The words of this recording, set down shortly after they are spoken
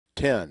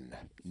10,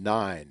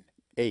 9,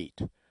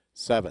 8,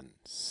 7,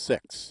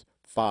 6,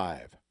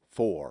 5,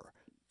 4,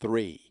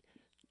 3,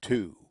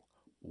 2,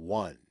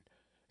 1,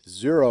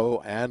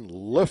 0, and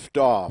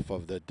liftoff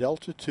of the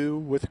Delta II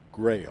with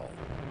Grail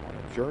on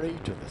a journey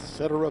to the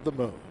center of the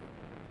moon.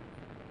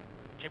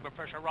 Chamber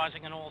pressure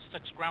rising in all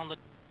 6 grounded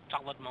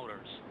solid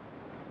motors.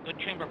 Good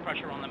chamber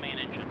pressure on the main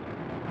engine.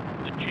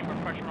 Good chamber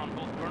pressure on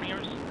both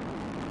verniers.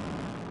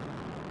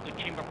 Good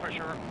chamber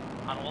pressure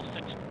on all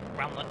 6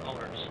 groundlet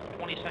motors.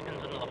 20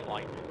 seconds into the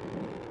flight.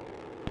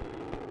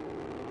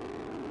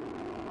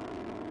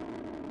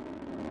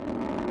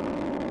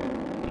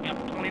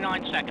 Yep,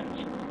 29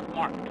 seconds.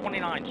 Mark,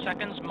 29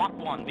 seconds. Mach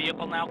 1.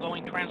 Vehicle now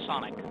going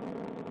transonic.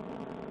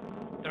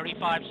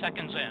 35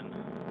 seconds in.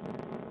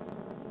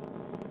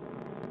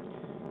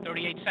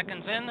 38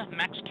 seconds in.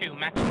 Max Q.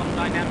 Maximum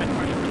dynamic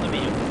pressure in the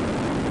vehicle.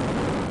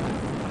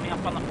 Coming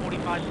up on the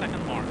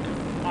 45-second mark.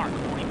 Mark,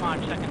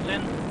 45 seconds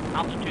in.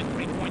 Altitude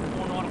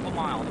 3.4 nautical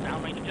miles.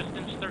 Downrange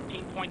distance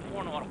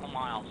 13.4 nautical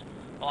miles.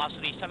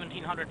 Velocity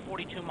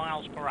 1,742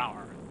 miles per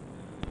hour.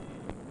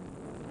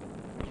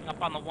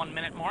 Up on the 1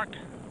 minute mark.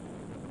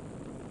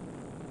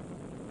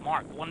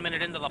 Mark, 1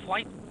 minute into the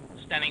flight.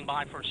 Standing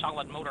by for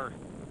solid motor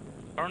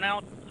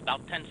burnout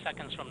about 10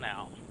 seconds from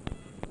now.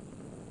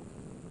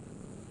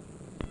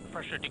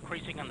 Pressure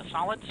decreasing in the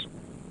solids.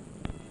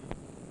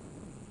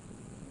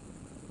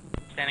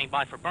 Standing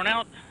by for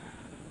burnout.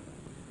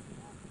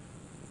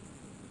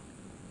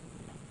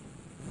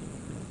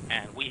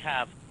 And we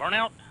have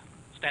burnout.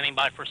 Standing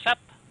by for SEP.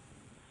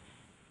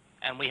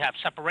 And we have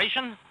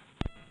separation.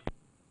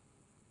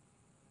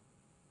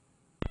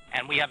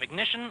 And we have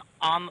ignition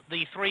on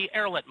the 3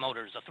 airlet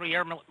motors. The 3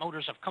 airlet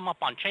motors have come up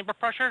on chamber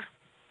pressure.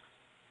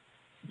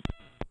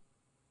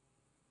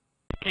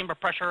 Chamber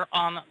pressure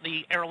on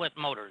the airlet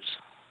motors.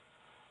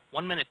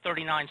 1 minute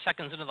 39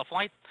 seconds into the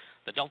flight.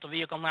 The Delta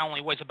vehicle now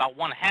only weighs about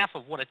 1/2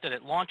 of what it did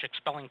at launch,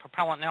 expelling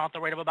propellant now at the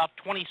rate of about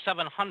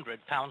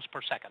 2,700 pounds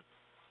per second.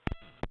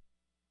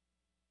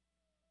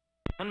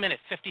 1 minute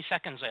 50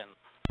 seconds in.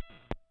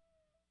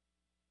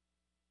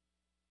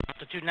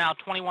 Altitude now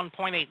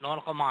 21.8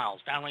 nautical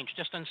miles. Downrange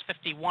distance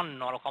 51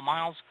 nautical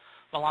miles.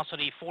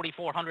 Velocity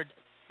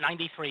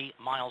 4,493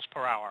 miles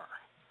per hour.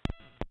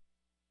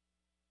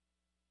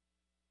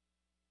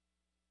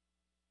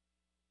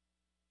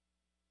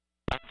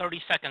 About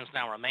 30 seconds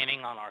now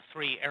remaining on our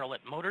 3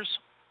 airlet motors.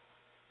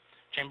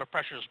 Chamber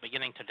pressure is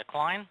beginning to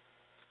decline.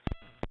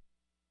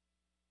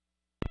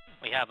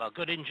 We have a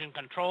good engine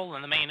control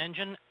in the main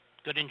engine,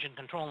 good engine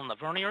control in the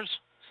verniers,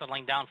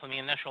 settling down from the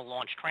initial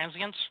launch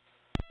transients.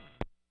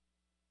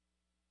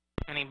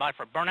 Standing by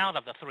for burnout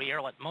of the 3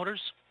 airlet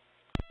motors.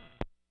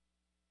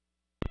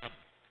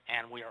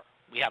 And we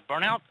have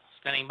burnout,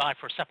 standing by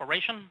for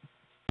separation.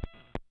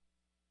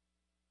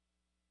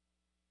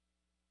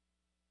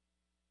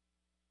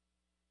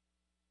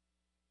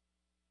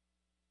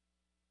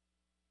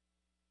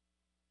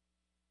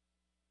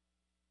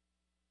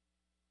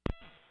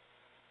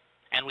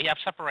 And we have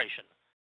separation.